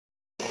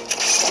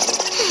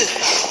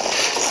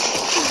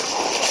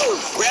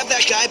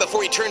that guy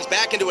before he turns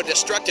back into a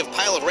destructive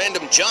pile of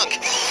random junk.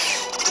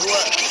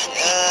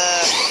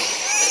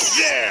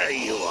 There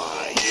you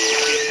are,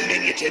 you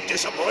diminutive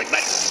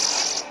disappointment.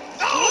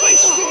 Always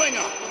screwing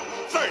up.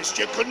 First,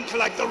 you couldn't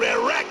collect the rare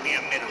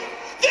arachnium mineral.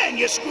 Then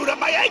you screwed up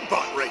my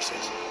Eggbot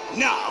races.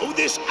 Now,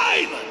 this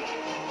island.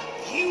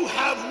 You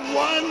have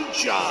one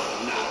job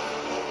now.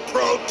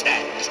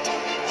 Protect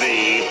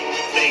the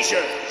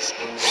fissures.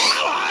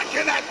 How hard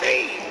can that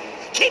be?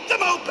 Keep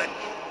them open.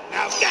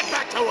 Now get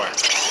back to work.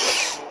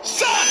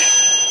 Sonic!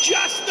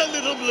 Just the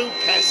little blue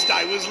pest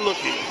I was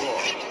looking for.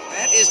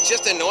 That is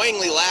just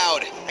annoyingly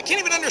loud. I can't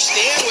even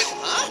understand what...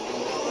 Huh?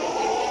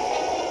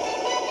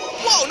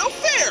 Whoa, no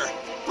fair!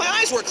 My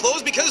eyes were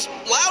closed because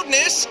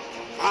loudness.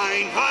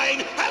 Fine,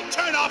 fine. I'll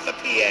turn off the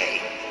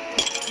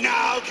PA.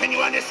 Now, can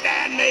you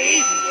understand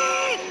me?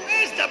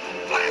 Where's the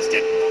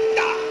blasted...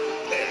 Ah,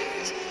 there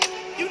it is.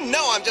 You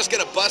know I'm just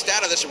gonna bust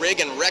out of this rig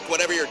and wreck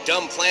whatever your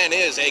dumb plan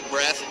is, Egg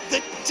Breath.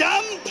 The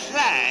dumb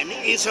plan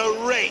is a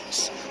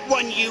race.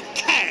 One you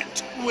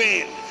can't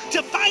win.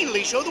 To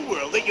finally show the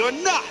world that you're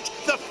not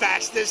the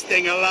fastest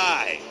thing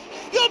alive.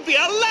 You'll be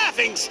a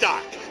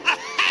laughingstock. A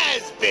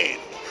has-been.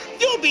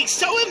 You'll be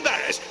so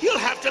embarrassed, you'll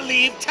have to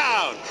leave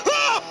town.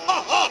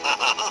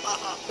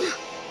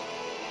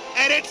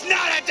 And it's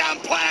not a dumb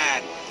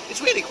plan.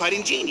 It's really quite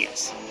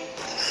ingenious.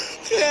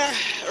 Yeah,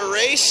 a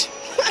race?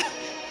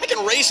 I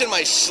can race in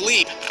my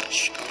sleep.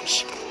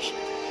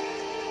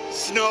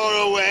 Snore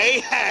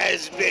away,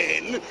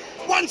 has-been.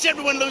 Once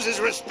everyone loses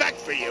respect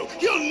for you,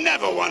 you'll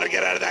never want to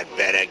get out of that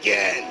bed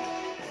again.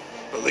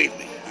 Believe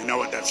me, I know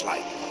what that's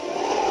like.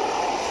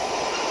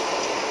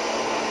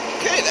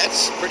 Okay,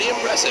 that's pretty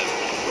impressive.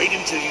 Wait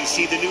until you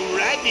see the new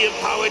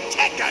radium-powered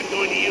tech I'm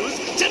going to use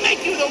to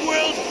make you the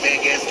world's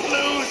biggest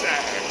loser.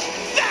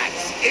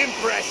 That's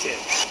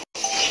impressive.